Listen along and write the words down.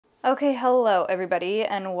Okay, hello everybody,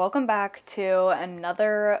 and welcome back to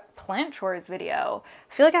another plant chores video.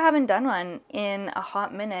 I feel like I haven't done one in a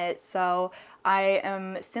hot minute, so I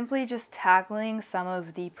am simply just tackling some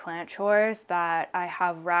of the plant chores that I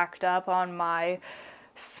have racked up on my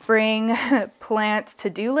spring plant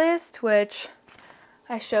to-do list, which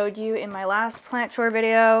I showed you in my last plant chore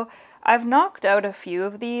video. I've knocked out a few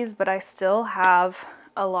of these, but I still have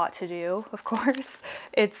a lot to do, of course.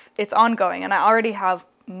 It's ongoing, and I already have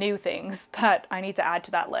new things that I need to add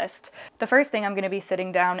to that list. The first thing I'm going to be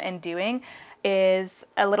sitting down and doing is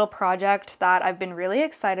a little project that I've been really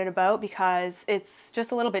excited about because it's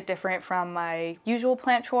just a little bit different from my usual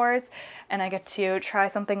plant chores, and I get to try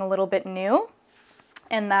something a little bit new,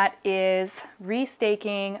 and that is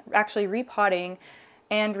repotting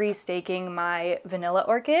and restaking my vanilla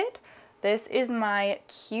orchid. This is my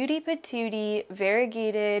cutie patootie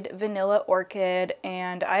variegated vanilla orchid,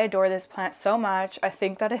 and I adore this plant so much. I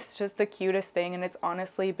think that it's just the cutest thing, and it's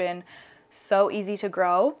honestly been so easy to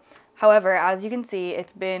grow. However, as you can see,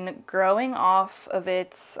 it's been growing off of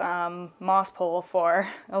its moss pole for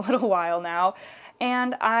a little while now,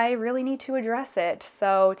 and I really need to address it.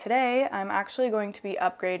 So today I'm actually going to be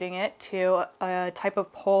upgrading it to a type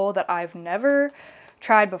of pole that I've never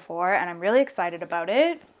tried before, and I'm really excited about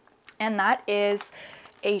it. And that is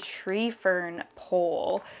a tree fern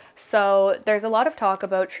pole. So there's a lot of talk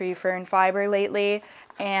about tree fern fiber lately,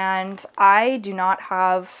 and I do not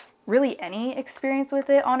have really any experience with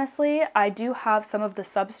it, honestly. I do have some of the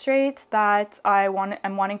substrates that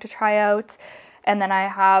I'm wanting to try out, and then I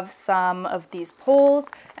have some of these poles,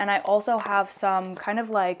 and I also have some kind of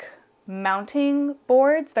like mounting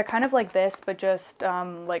boards. They're kind of like this, but just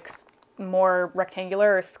like more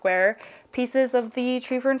rectangular or square pieces of the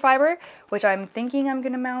tree fern fiber, which I'm thinking I'm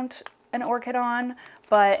gonna mount an orchid on.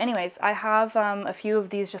 But anyways, I have a few of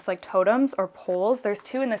these just like totems or poles. There's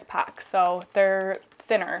two in this pack, so they're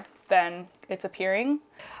thinner than it's appearing.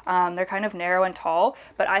 They're kind of narrow and tall,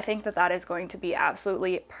 but I think that that is going to be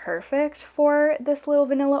absolutely perfect for this little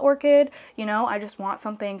vanilla orchid. You know, I just want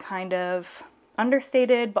something kind of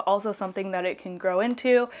understated, but also something that it can grow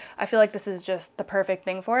into. I feel like this is just the perfect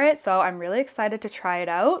thing for it, so I'm really excited to try it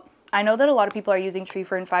out. I know that a lot of people are using tree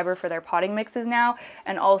fern fiber for their potting mixes now,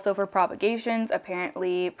 and also for propagations.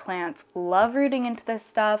 Apparently plants love rooting into this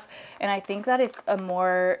stuff, and I think that it's a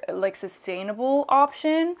more like sustainable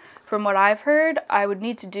option. From what I've heard, I would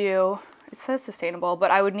need to do, it says sustainable, but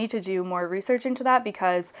I would need to do more research into that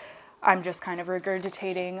because I'm just kind of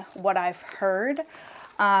regurgitating what I've heard.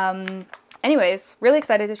 Anyways, really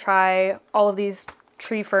excited to try all of these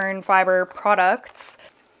tree fern fiber products.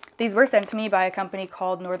 These were sent to me by a company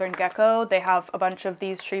called Northern Gecko. They have a bunch of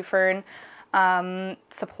these tree fern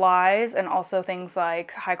supplies and also things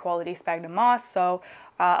like high quality sphagnum moss. So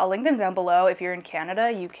I'll link them down below. If you're in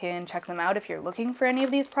Canada, you can check them out if you're looking for any of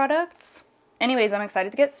these products. Anyways, I'm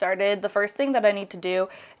excited to get started. The first thing that I need to do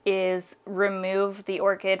is remove the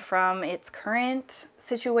orchid from its current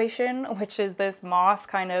situation, which is this moss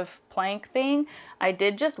kind of plank thing. I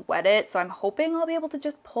did just wet it, so I'm hoping I'll be able to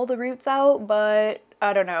just pull the roots out, but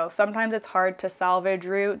I don't know. Sometimes it's hard to salvage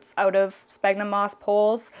roots out of sphagnum moss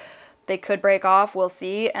poles. They could break off, we'll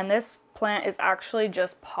see. And this plant is actually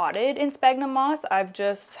just potted in sphagnum moss. I've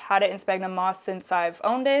just had it in sphagnum moss since I've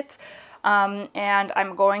owned it. And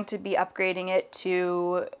I'm going to be upgrading it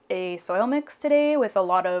to a soil mix today with a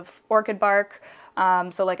lot of orchid bark,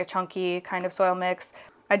 so like a chunky kind of soil mix.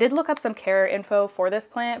 I did look up some care info for this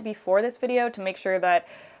plant before this video to make sure that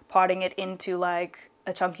potting it into like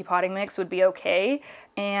a chunky potting mix would be okay,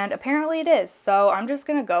 and apparently it is, so I'm just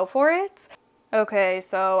gonna go for it. Okay,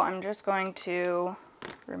 so I'm just going to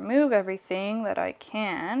remove everything that I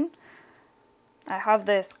can. I have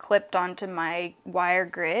this clipped onto my wire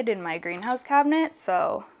grid in my greenhouse cabinet,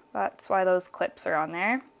 so that's why those clips are on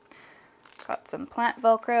there. Got some plant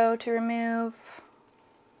Velcro to remove.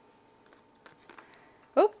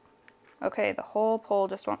 Oop! Okay, the whole pole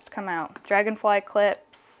just wants to come out. Dragonfly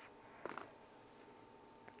clips.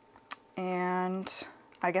 And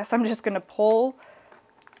I guess I'm just gonna pull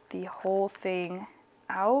the whole thing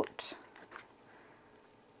out.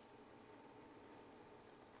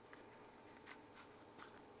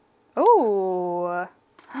 Oh,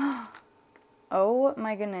 oh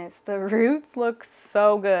my goodness, the roots look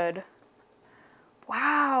so good.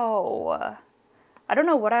 Wow. I don't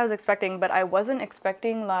know what I was expecting, but I wasn't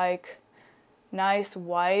expecting like nice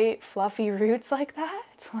white fluffy roots like that.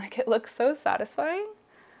 Like, it looks so satisfying.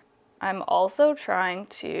 I'm also trying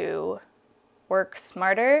to work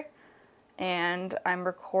smarter, and I'm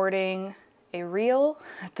recording a reel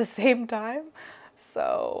at the same time.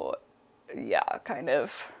 So yeah, kind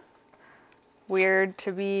of weird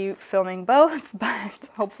to be filming both, but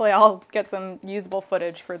hopefully I'll get some usable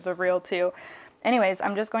footage for the reel too. Anyways,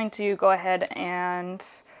 I'm just going to go ahead and,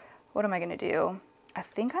 what am I going to do? I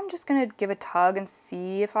think I'm just going to give a tug and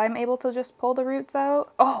see if I'm able to just pull the roots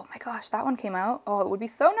out. Oh my gosh, that one came out. Oh, it would be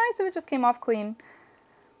so nice if it just came off clean.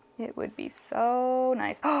 It would be so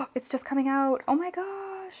nice. Oh, it's just coming out. Oh my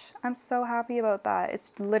gosh. I'm so happy about that.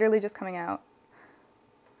 It's literally just coming out.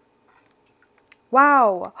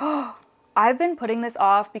 Wow. I've been putting this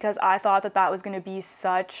off because I thought that that was going to be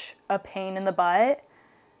such a pain in the butt.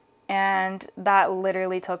 And that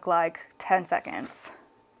literally took like 10 seconds.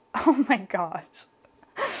 Oh my gosh.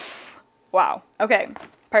 Wow. Okay,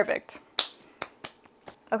 perfect.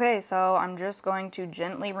 Okay, so I'm just going to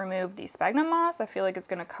gently remove the sphagnum moss. I feel like it's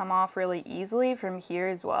going to come off really easily from here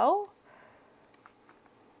as well.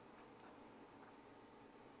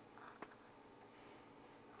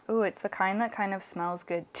 Ooh, it's the kind that kind of smells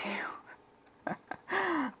good too.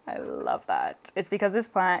 I love that. It's because this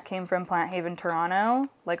plant came from Plant Haven, Toronto,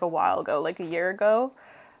 like a while ago, like a year ago.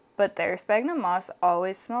 But their sphagnum moss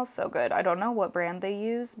always smells so good. I don't know what brand they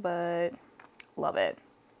use, but love it.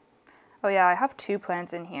 Oh yeah, I have 2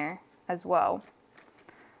 plants in here as well.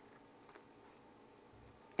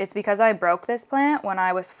 It's because I broke this plant when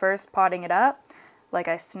I was first potting it up. Like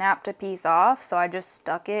I snapped a piece off, so I just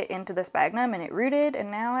stuck it into the sphagnum and it rooted,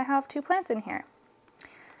 and now I have 2 plants in here,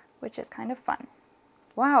 which is kind of fun.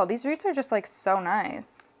 Wow, these roots are just like so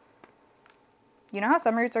nice. You know how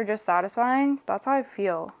some roots are just satisfying? That's how I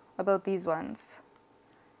feel about these ones.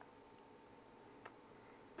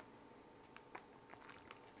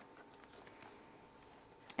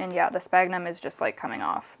 And yeah, the sphagnum is just like coming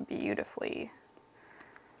off beautifully.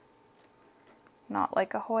 Not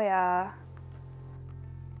like a Hoya.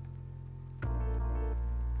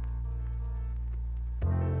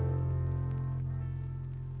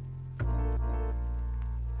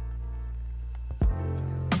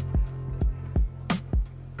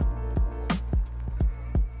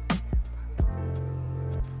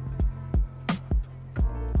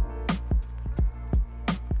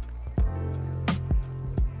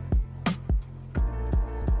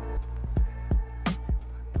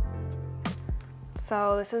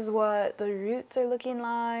 So this is what the roots are looking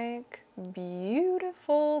like.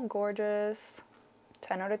 Beautiful, gorgeous,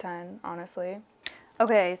 10 out of 10, honestly.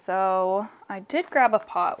 Okay, so I did grab a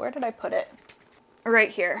pot. Where did I put it? Right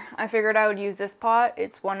here. I figured I would use this pot.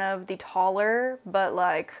 It's one of the taller, but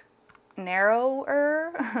like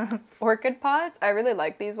narrower orchid pots. I really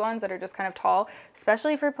like these ones that are just kind of tall,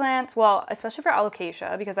 especially for plants, well, especially for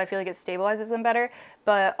alocasia, because I feel like it stabilizes them better,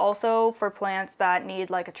 but also for plants that need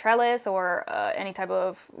like a trellis or any type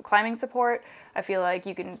of climbing support. I feel like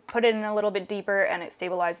you can put it in a little bit deeper and it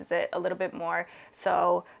stabilizes it a little bit more.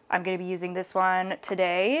 So I'm going to be using this one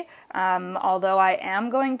today, although I am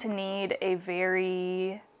going to need a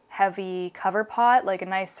very heavy cover pot, like a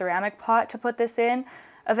nice ceramic pot to put this in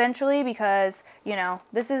eventually, because, you know,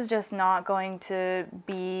 this is just not going to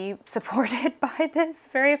be supported by this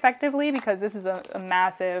very effectively, because this is a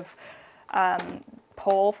massive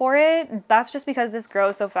pole for it. That's just because this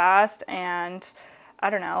grows so fast, and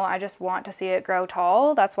I don't know, I just want to see it grow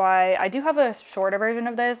tall. That's why I do have a shorter version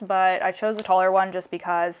of this, but I chose the taller one just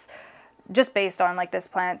because, just based on like this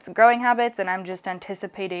plant's growing habits, and I'm just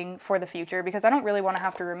anticipating for the future, because I don't really want to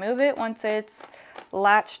have to remove it once it's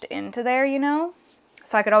latched into there, you know?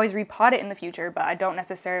 So I could always repot it in the future, but I don't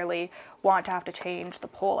necessarily want to have to change the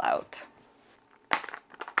pole out.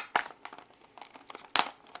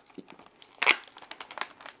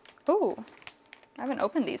 Ooh, I haven't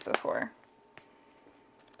opened these before.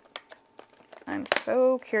 I'm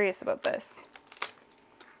so curious about this.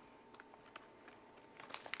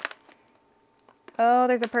 Oh,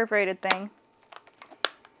 there's a perforated thing.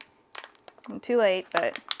 I'm too late,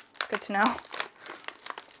 but good to know.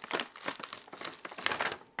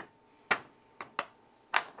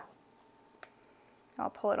 I'll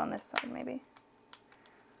pull it on this side, maybe.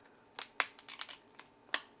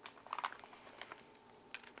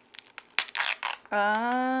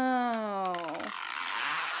 Oh.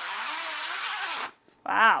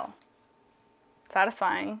 Wow.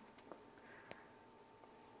 Satisfying.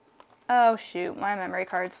 Oh shoot, my memory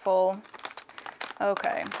card's full.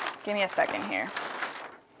 Okay, give me a second here.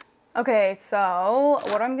 Okay, so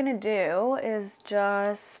what I'm gonna do is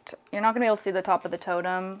just, you're not gonna be able to see the top of the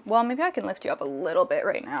totem. Well, maybe I can lift you up a little bit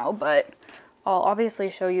right now, but I'll obviously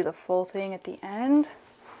show you the full thing at the end.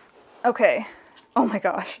 Okay, oh my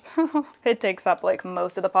gosh, it takes up like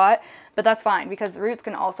most of the pot, but that's fine because the roots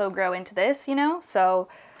can also grow into this, you know, so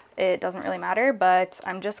it doesn't really matter. But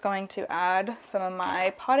I'm just going to add some of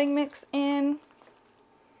my potting mix in.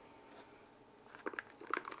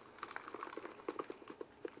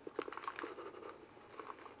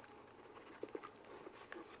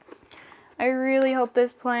 I really hope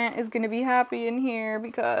this plant is going to be happy in here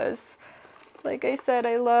because, like I said,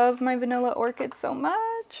 I love my vanilla orchid so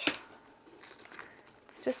much.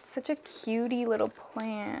 It's just such a cutie little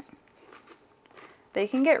plant. They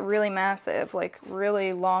can get really massive, like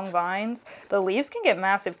really long vines. The leaves can get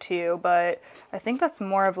massive too, but I think that's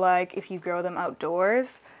more of like if you grow them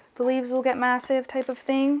outdoors, the leaves will get massive type of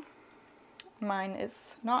thing. Mine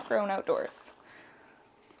is not grown outdoors.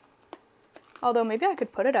 Although maybe I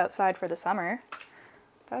could put it outside for the summer.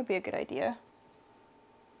 That would be a good idea.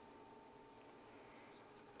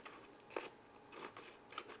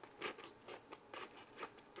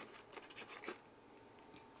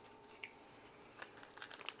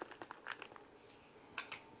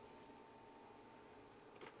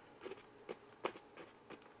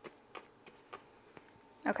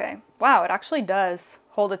 Okay, wow, it actually does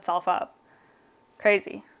hold itself up.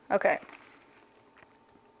 Crazy. Okay.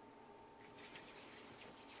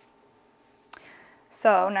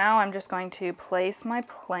 So now I'm just going to place my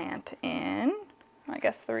plant in. I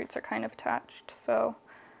guess the roots are kind of attached, so.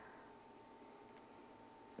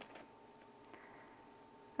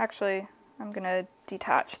 Actually, I'm gonna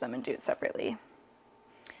detach them and do it separately.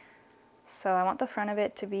 So I want the front of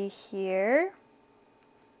it to be here.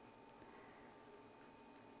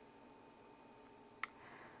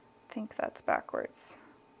 I think that's backwards.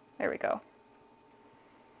 There we go.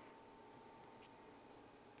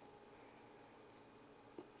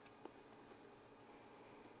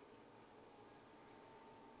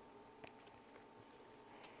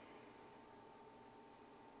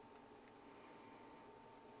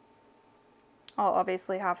 I'll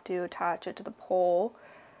obviously have to attach it to the pole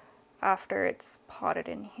after it's potted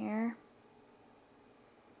in here.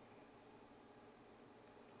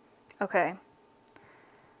 Okay.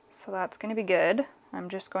 So that's going to be good. I'm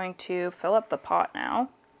just going to fill up the pot now.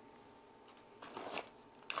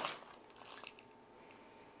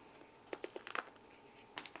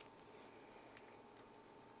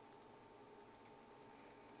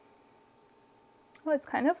 Well, it's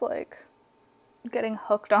kind of like getting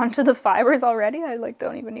hooked onto the fibers already. I like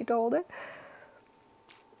don't even need to hold it.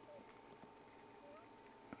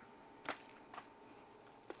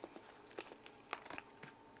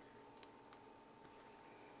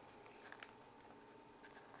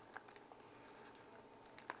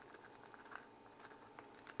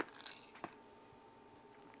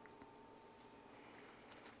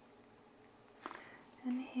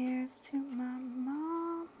 And here's to my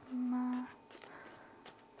mama.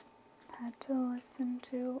 Had to listen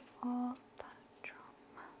to all the drama.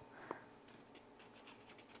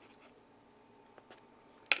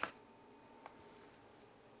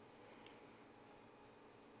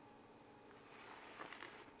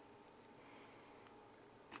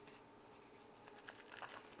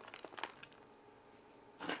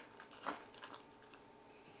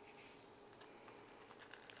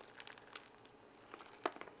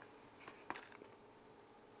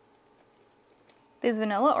 These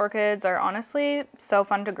vanilla orchids are honestly so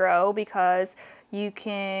fun to grow because you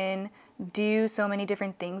can do so many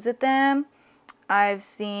different things with them. I've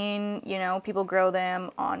seen, you know, people grow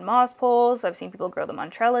them on moss poles. I've seen people grow them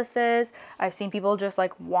on trellises. I've seen people just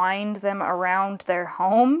like wind them around their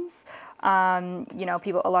homes. You know,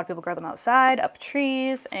 a lot of people grow them outside, up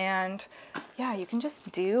trees, and yeah, you can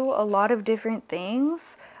just do a lot of different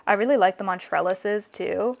things. I really like them on trellises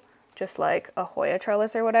too. Just like a Hoya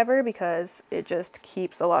trellis or whatever, because it just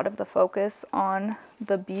keeps a lot of the focus on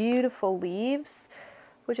the beautiful leaves,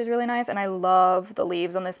 which is really nice. And I love the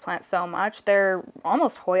leaves on this plant so much. They're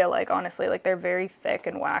almost Hoya-like, honestly. Like they're very thick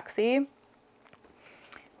and waxy,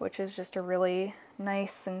 which is just a really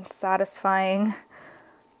nice and satisfying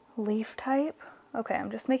leaf type. Okay, I'm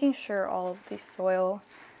just making sure all of the soil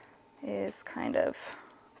is kind of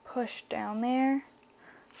pushed down there.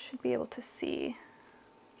 Should be able to see.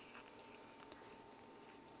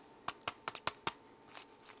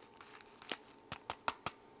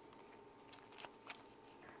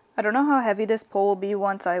 I don't know how heavy this pole will be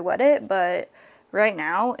once I wet it, but right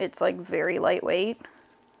now it's like very lightweight,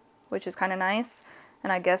 which is kind of nice.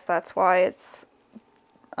 And I guess that's why it's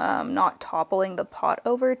not toppling the pot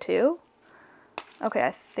over too. Okay,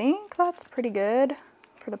 I think that's pretty good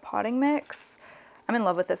for the potting mix. I'm in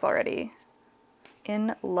love with this already.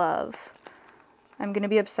 In love. I'm gonna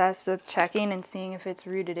be obsessed with checking and seeing if it's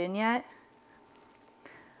rooted in yet.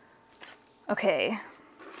 Okay,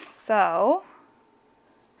 so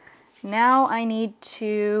now I need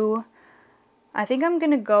to, I think I'm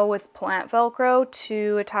gonna go with plant Velcro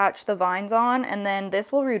to attach the vines on, and then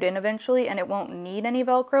this will root in eventually and it won't need any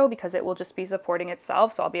Velcro because it will just be supporting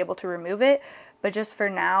itself, so I'll be able to remove it. But just for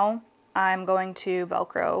now, I'm going to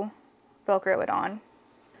Velcro Velcro it on.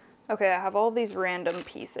 Okay, I have all these random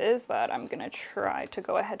pieces that I'm gonna try to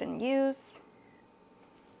go ahead and use.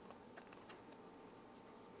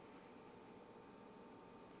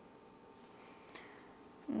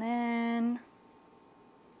 And then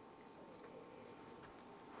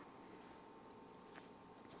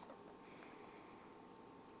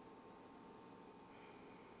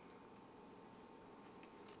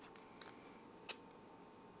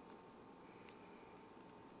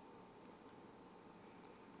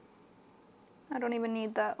I don't even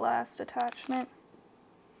need that last attachment.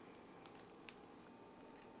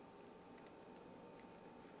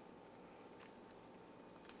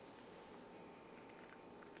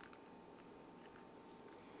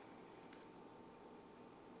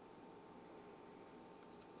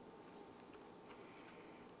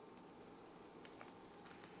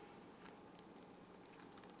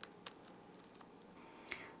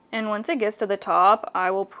 And once it gets to the top, I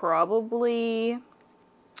will probably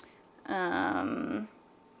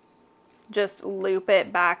just loop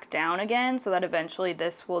it back down again so that eventually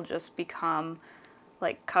this will just become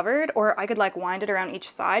like covered, or I could like wind it around each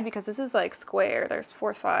side because this is like square, there's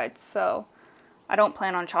 4 sides, so I don't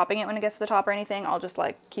plan on chopping it when it gets to the top or anything. I'll just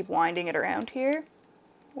like keep winding it around here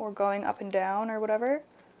or going up and down or whatever.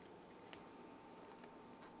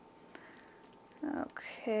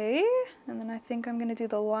 Okay, and then I think I'm gonna do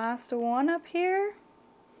the last one up here.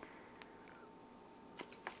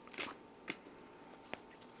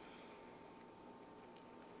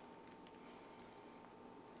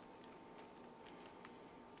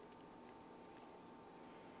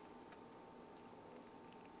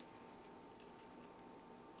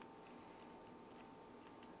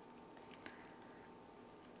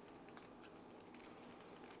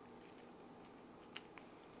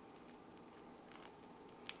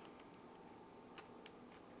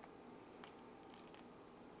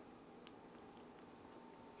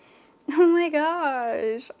 Oh my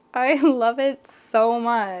gosh, I love it so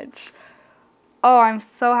much. Oh, I'm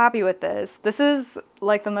so happy with this. This is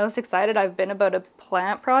like the most excited I've been about a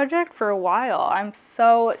plant project for a while. I'm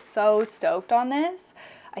so stoked on this.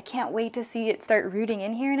 I can't wait to see it start rooting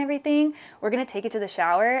in here and everything. We're gonna take it to the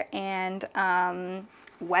shower and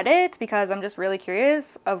wet it because I'm just really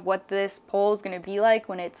curious of what this pole is gonna be like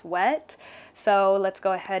when it's wet. So let's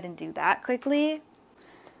go ahead and do that quickly.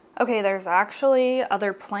 Okay, there's actually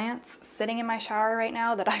other plants sitting in my shower right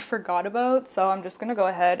now that I forgot about, so I'm just gonna go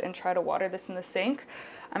ahead and try to water this in the sink.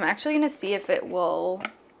 I'm actually gonna see if it will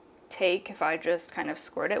take if I just kind of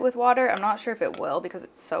squirt it with water. I'm not sure if it will because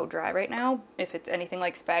it's so dry right now. If it's anything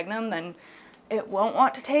like sphagnum, then it won't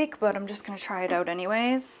want to take, but I'm just gonna try it out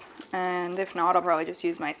anyways. And if not, I'll probably just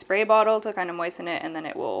use my spray bottle to kind of moisten it, and then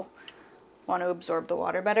it will want to absorb the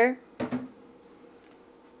water better.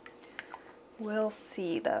 We'll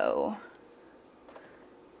see though.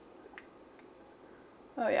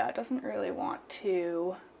 Oh yeah, it doesn't really want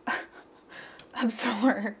to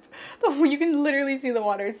absorb. You can literally see the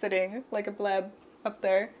water sitting like a bleb up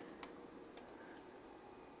there.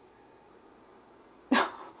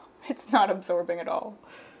 It's not absorbing at all.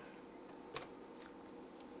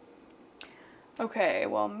 Okay,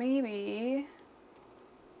 well maybe...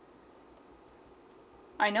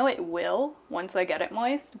 I know it will once I get it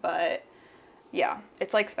moist, but yeah,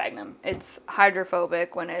 it's like sphagnum. It's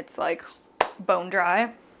hydrophobic when it's like bone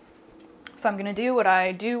dry. So I'm gonna do what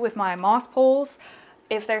I do with my moss poles.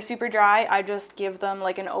 If they're super dry, I just give them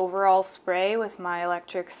like an overall spray with my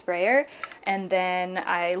electric sprayer, and then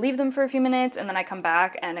I leave them for a few minutes, and then I come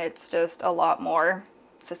back and it's just a lot more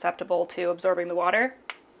susceptible to absorbing the water.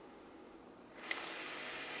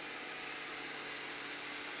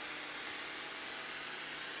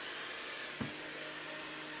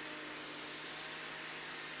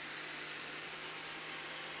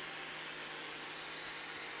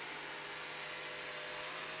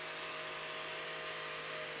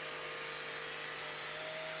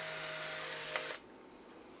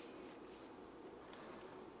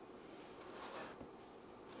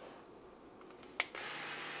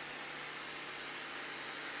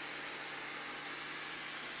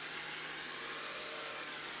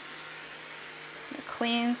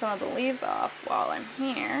 Clean some of the leaves off while I'm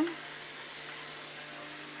here.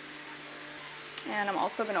 And I'm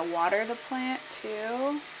also going to water the plant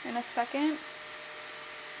too in a second.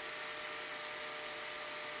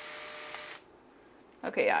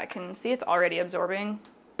 Okay, yeah, I can see it's already absorbing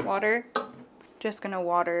water. Just going to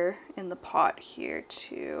water in the pot here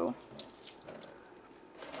too.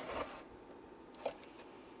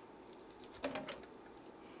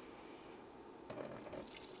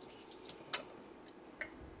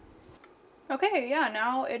 Okay, yeah,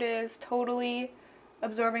 now it is totally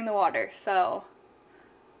absorbing the water, so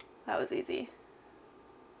that was easy.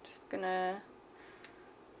 Just gonna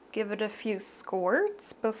give it a few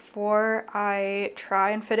squirts before I try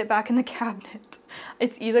and fit it back in the cabinet.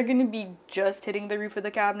 It's either gonna be just hitting the roof of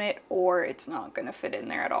the cabinet or it's not gonna fit in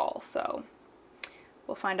there at all, so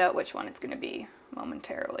we'll find out which one it's gonna be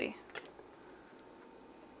momentarily.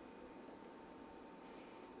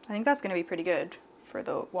 I think that's gonna be pretty good for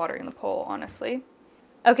the watering the pole, honestly.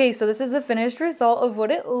 Okay, so this is the finished result of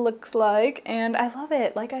what it looks like, and I love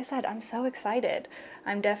it. Like I said, I'm so excited.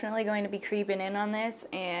 I'm definitely going to be creeping in on this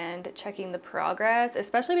and checking the progress,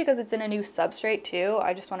 especially because it's in a new substrate too.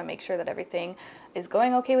 I just want to make sure that everything is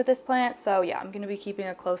going okay with this plant, so yeah, I'm going to be keeping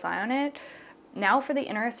a close eye on it. Now for the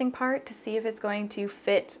interesting part, to see if it's going to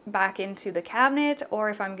fit back into the cabinet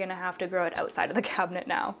or if I'm going to have to grow it outside of the cabinet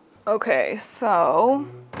now. Okay, so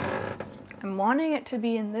I'm wanting it to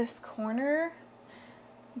be in this corner,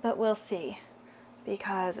 but we'll see,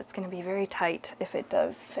 because it's going to be very tight if it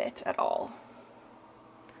does fit at all.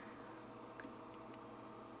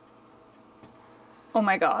 Oh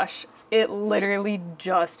my gosh, it literally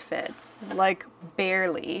just fits, like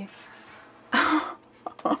barely.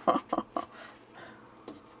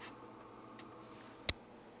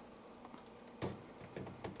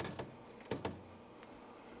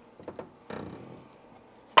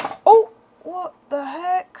 Oh, what the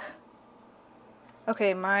heck?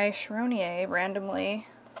 Okay, my Sharonier randomly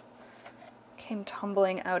came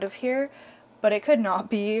tumbling out of here, but it could not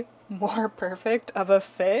be more perfect of a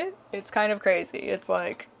fit. It's kind of crazy. It's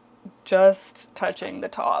like just touching the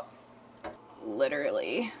top.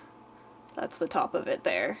 Literally, that's the top of it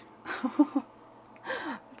there.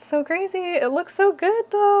 It's so crazy. It looks so good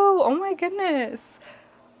though. Oh my goodness.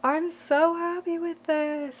 I'm so happy with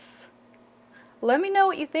this. Let me know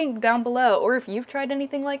what you think down below, or if you've tried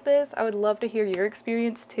anything like this. I would love to hear your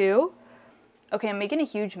experience too. Okay, I'm making a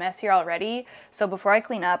huge mess here already, so before I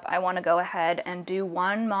clean up, I want to go ahead and do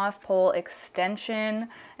one moss pole extension,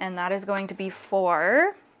 and that is going to be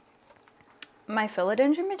for my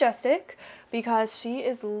Philodendron majestic, because she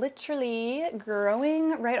is literally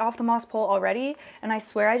growing right off the moss pole already, and I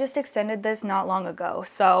swear I just extended this not long ago.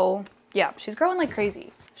 So yeah, she's growing like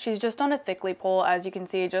crazy. She's just on a thickly pole, as you can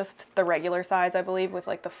see, just the regular size, I believe, with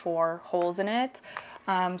like the 4 holes in it.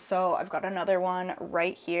 So I've got another one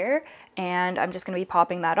right here, and I'm just going to be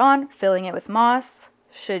popping that on, filling it with moss.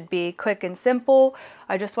 Should be quick and simple.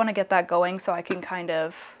 I just want to get that going so I can kind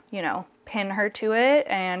of, you know, pin her to it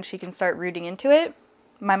and she can start rooting into it.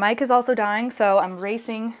 My mic is also dying, so I'm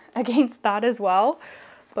racing against that as well,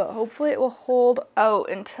 but hopefully it will hold out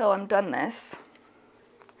until I'm done this.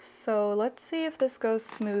 So let's see if this goes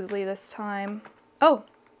smoothly this time. Oh,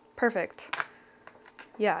 perfect.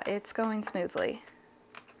 Yeah, it's going smoothly.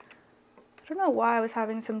 I don't know why I was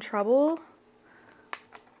having some trouble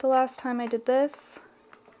the last time I did this.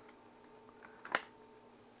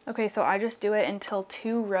 Okay, so I just do it until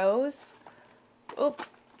 2 rows. Oh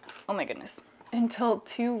my goodness. Until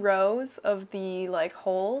 2 rows of the like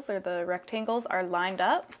holes or the rectangles are lined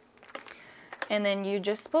up. And then you're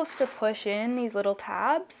just supposed to push in these little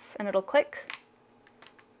tabs and it'll click.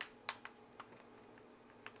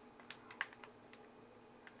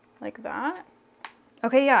 Like that.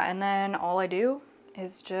 Okay, yeah, and then all I do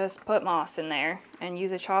is just put moss in there and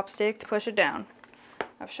use a chopstick to push it down.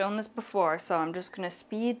 I've shown this before, so I'm just gonna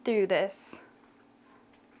speed through this.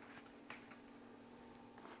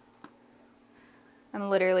 I'm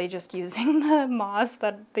literally just using the moss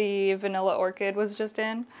that the vanilla orchid was just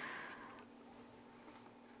in,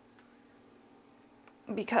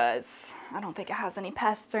 because I don't think it has any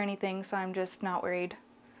pests or anything, so I'm just not worried.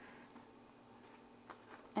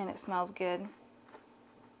 And it smells good.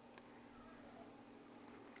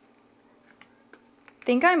 I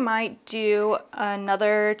think I might do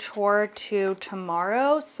another chore to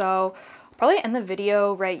tomorrow, so I'll probably end the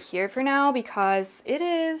video right here for now because it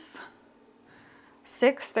is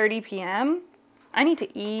 6:30 p.m. I need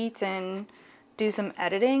to eat and do some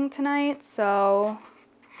editing tonight, so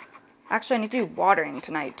actually I need to do watering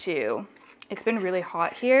tonight too. It's been really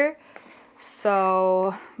hot here,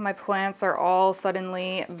 so my plants are all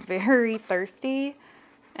suddenly very thirsty,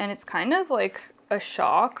 and it's kind of like a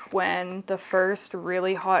shock when the first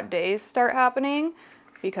really hot days start happening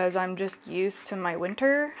because I'm just used to my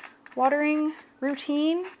winter watering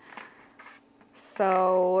routine.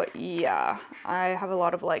 So yeah, I have a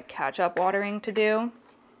lot of like catch-up watering to do.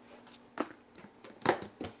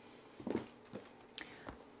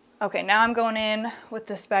 Okay, now I'm going in with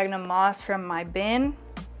the sphagnum moss from my bin.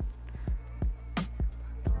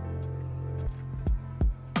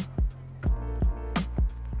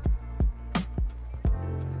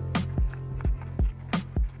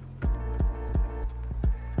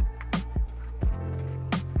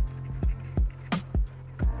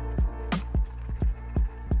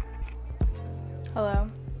 Hello.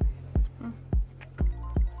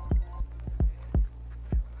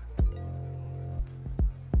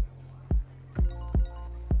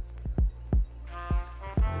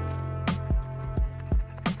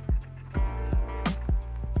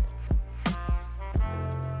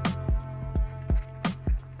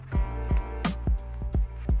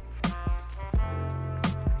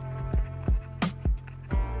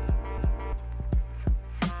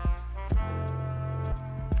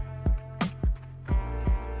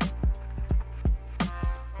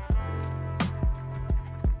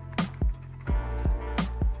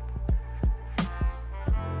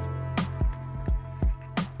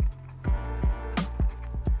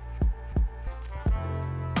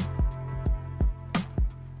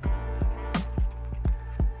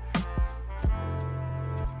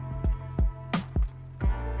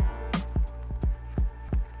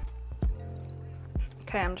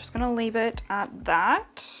 Okay, I'm just gonna leave it at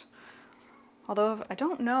that. Although I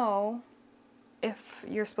don't know if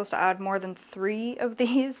you're supposed to add more than 3 of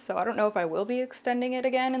these, so I don't know if I will be extending it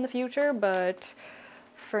again in the future, but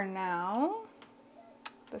for now,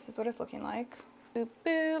 this is what it's looking like. Boop,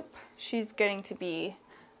 boop. She's getting to be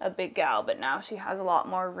a big gal, but now she has a lot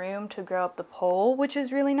more room to grow up the pole, which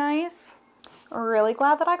is really nice. Really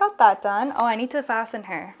glad that I got that done. Oh, I need to fasten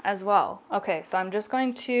her as well. Okay, so I'm just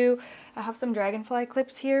going to, I have some dragonfly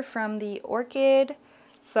clips here from the orchid.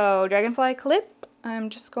 So dragonfly clip, I'm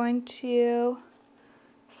just going to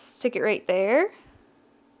stick it right there.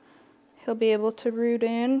 He'll be able to root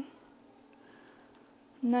in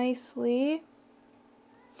nicely.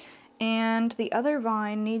 And the other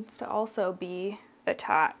vine needs to also be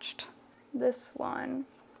attached. This one,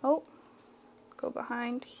 oh, go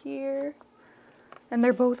behind here. And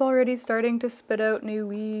they're both already starting to spit out new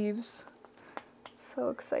leaves. So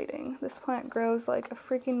exciting. This plant grows like a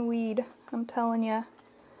freaking weed, I'm telling ya.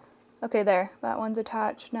 Okay, there, that one's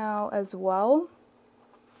attached now as well.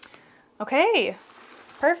 Okay,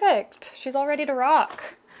 perfect. She's all ready to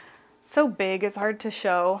rock. So big, it's hard to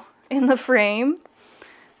show in the frame,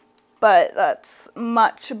 but that's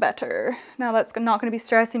much better. Now that's not gonna be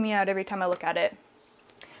stressing me out every time I look at it.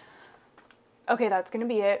 Okay, that's gonna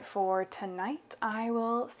be it for tonight. I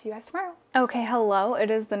will see you guys tomorrow. Okay, hello, it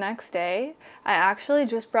is the next day. I actually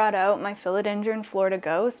just brought out my Philodendron Florida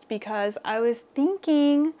Ghost because I was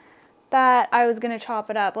thinking that I was gonna chop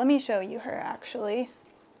it up. Let me show you her actually.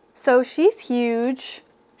 So she's huge.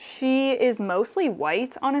 She is mostly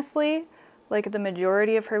white, honestly. Like the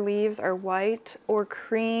majority of her leaves are white or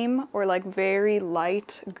cream or like very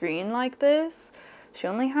light green like this. She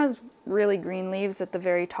only has really green leaves at the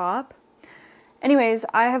very top. Anyways,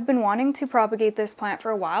 I have been wanting to propagate this plant for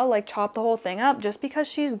a while, like chop the whole thing up, just because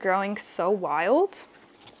she's growing so wild.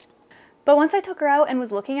 But once I took her out and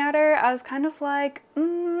was looking at her, I was kind of like,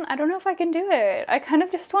 I don't know if I can do it. I kind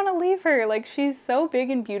of just want to leave her. Like, she's so big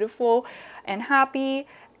and beautiful and happy.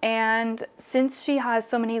 And since she has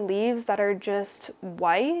so many leaves that are just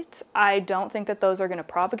white, I don't think that those are going to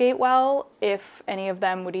propagate well, if any of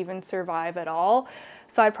them would even survive at all.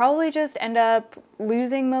 So I'd probably just end up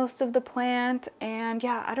losing most of the plant, and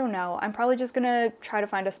yeah, I don't know. I'm probably just gonna try to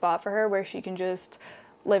find a spot for her where she can just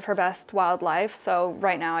live her best wild life. So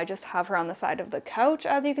right now I just have her on the side of the couch,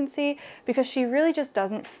 as you can see, because she really just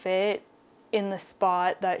doesn't fit in the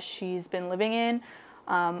spot that she's been living in,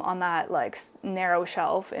 on that like narrow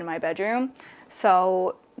shelf in my bedroom.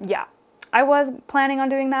 So yeah, I was planning on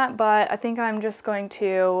doing that, but I think I'm just going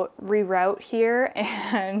to reroute here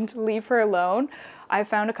and leave her alone. I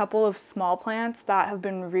found a couple of small plants that have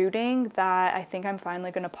been rooting that I think I'm finally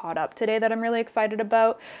going to pot up today that I'm really excited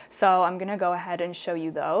about. So I'm going to go ahead and show you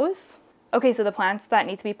those. Okay, so the plants that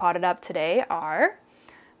need to be potted up today are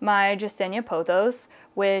my Jessenia pothos,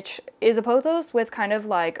 which is a pothos with kind of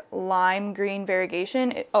like lime green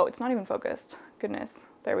variegation. Oh, it's not even focused. Goodness,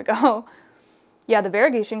 there we go. Yeah, the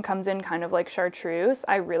variegation comes in kind of like chartreuse.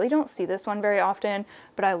 I really don't see this one very often,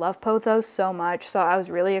 but I love pothos so much. So I was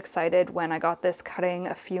really excited when I got this cutting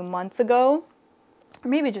a few months ago, or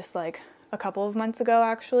maybe just like a couple of months ago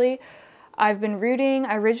actually. I've been rooting,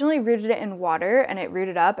 I originally rooted it in water and it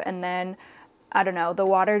rooted up, and then I don't know, the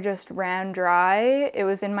water just ran dry. It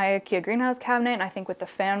was in my IKEA greenhouse cabinet, and I think with the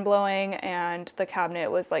fan blowing and the cabinet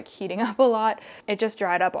was like heating up a lot, it just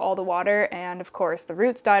dried up all the water, and of course the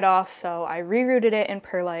roots died off, so I re-rooted it in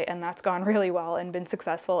perlite, and that's gone really well and been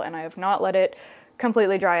successful, and I have not let it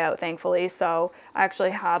completely dry out, thankfully. So I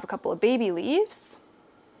actually have a couple of baby leaves.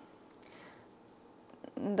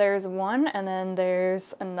 there's one, and then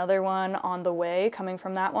there's another one on the way coming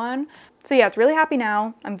from that one. So yeah, it's really happy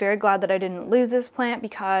now. I'm very glad that I didn't lose this plant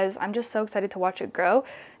because I'm just so excited to watch it grow.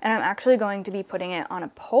 And I'm actually going to be putting it on a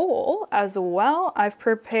pole as well. I've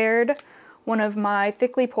prepared one of my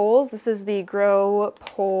thickly poles. This is the Grow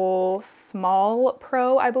Pole Small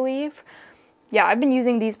Pro, I believe. Yeah, I've been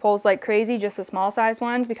using these poles like crazy, just the small size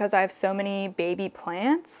ones, because I have so many baby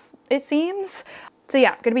plants, it seems. So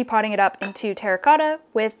yeah, I'm gonna be potting it up into terracotta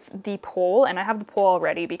with the pole, and I have the pole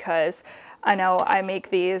already because I know I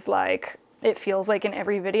make these like, it feels like in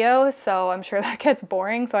every video, so I'm sure that gets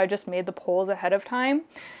boring, so I just made the poles ahead of time.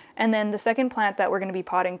 And then the second plant that we're gonna be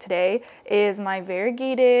potting today is my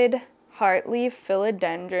variegated heartleaf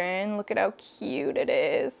philodendron. Look at how cute it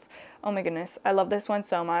is. Oh my goodness, I love this one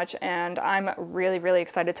so much, and I'm really, really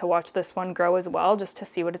excited to watch this one grow as well, just to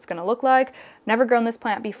see what it's gonna look like. Never grown this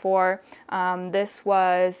plant before. This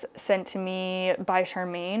was sent to me by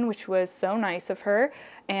Charmaine, which was so nice of her,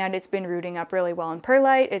 and it's been rooting up really well in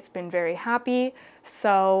perlite. It's been very happy.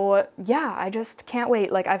 So yeah, I just can't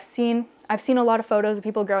wait. Like I've seen a lot of photos of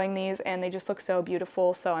people growing these and they just look so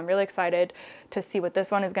beautiful. So I'm really excited to see what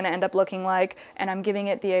this one is going to end up looking like. And I'm giving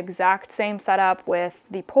it the exact same setup with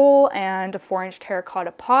the pole and a 4-inch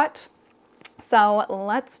terracotta pot. So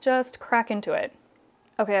let's just crack into it.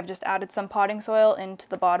 Okay, I've just added some potting soil into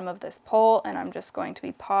the bottom of this pole, and I'm just going to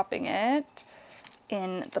be popping it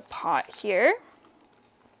in the pot here.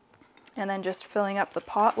 And then just filling up the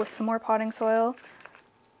pot with some more potting soil.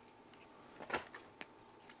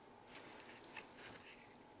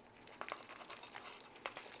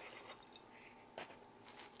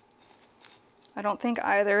 I don't think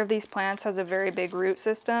either of these plants has a very big root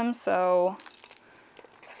system, so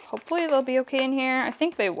hopefully they'll be okay in here. I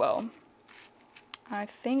think they will. I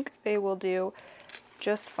think they will do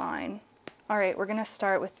just fine. All right, we're gonna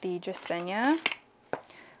start with the Jessenia.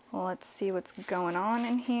 Well, let's see what's going on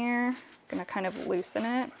in here. I'm gonna kind of loosen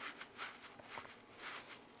it.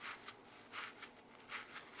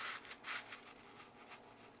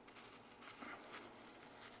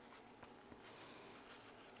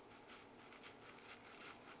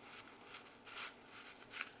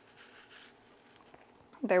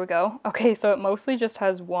 There we go. Okay, so it mostly just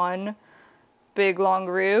has one big long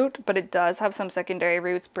root, but it does have some secondary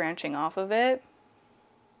roots branching off of it.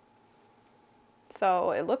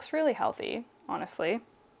 So it looks really healthy, honestly.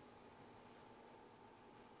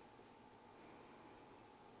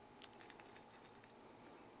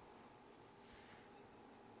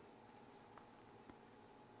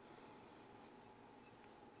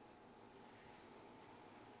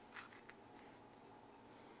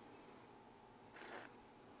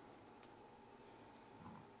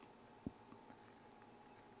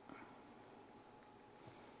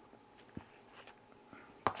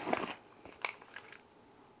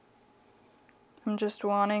 I'm just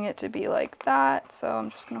wanting it to be like that, so I'm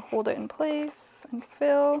just going to hold it in place and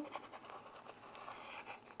fill.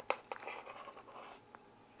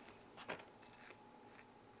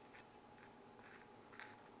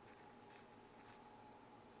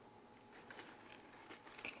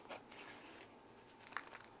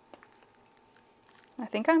 I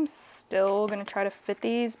think I'm still going to try to fit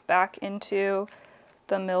these back into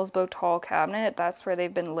the Mills Botal cabinet. That's where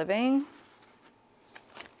they've been living.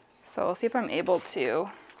 So I'll see if I'm able to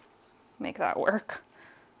make that work.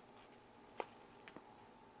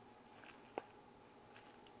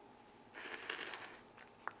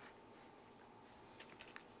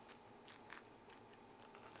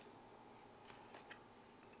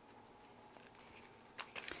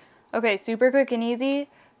 Okay, super quick and easy.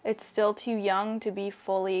 It's still too young to be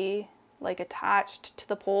fully like attached to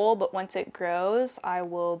the pole, but once it grows, I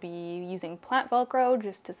will be using plant Velcro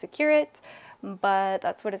just to secure it. But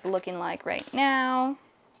that's what it's looking like right now.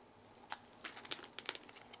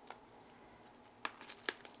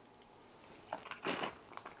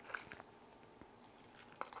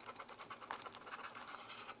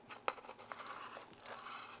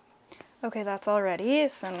 Okay, that's all ready.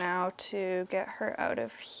 So now to get her out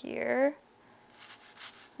of here.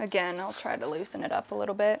 Again, I'll try to loosen it up a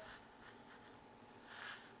little bit.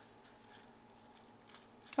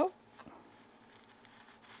 Oh,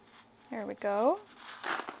 there we go.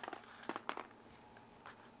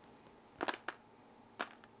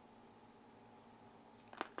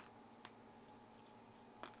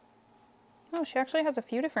 Oh, she actually has a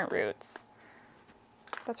few different roots.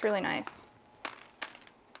 That's really nice.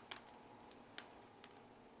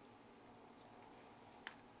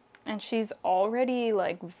 And she's already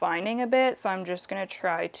like vining a bit, so I'm just gonna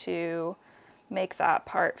try to make that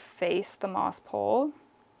part face the moss pole.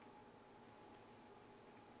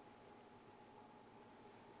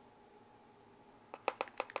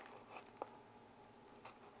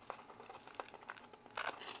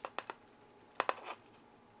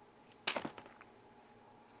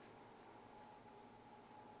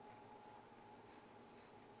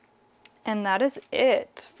 And that is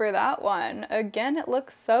it for that one. Again, it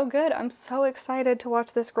looks so good. I'm so excited to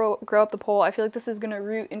watch this grow up the pole. I feel like this is gonna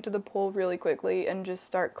root into the pole really quickly and just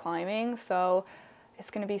start climbing. So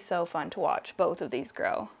it's gonna be so fun to watch both of these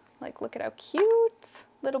grow. Like, look at how cute,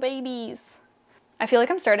 little babies. I feel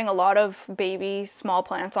like I'm starting a lot of baby small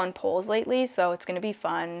plants on poles lately, so it's gonna be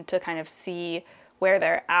fun to kind of see where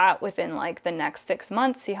they're at within like the next 6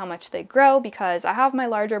 months, see how much they grow, because I have my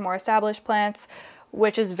larger, more established plants,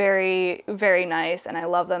 which is very, very nice, and I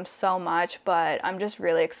love them so much, but I'm just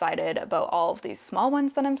really excited about all of these small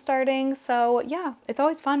ones that I'm starting. So yeah, it's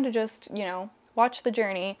always fun to just, you know, watch the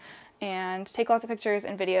journey and take lots of pictures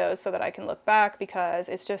and videos so that I can look back, because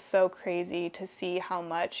it's just so crazy to see how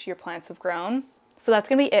much your plants have grown. So that's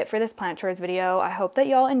gonna be it for this plant chores video. I hope that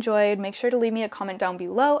y'all enjoyed. Make sure to leave me a comment down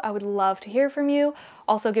below. I would love to hear from you.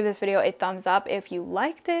 Also give this video a thumbs up if you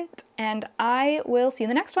liked it, and I will see you in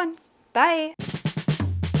the next one. Bye!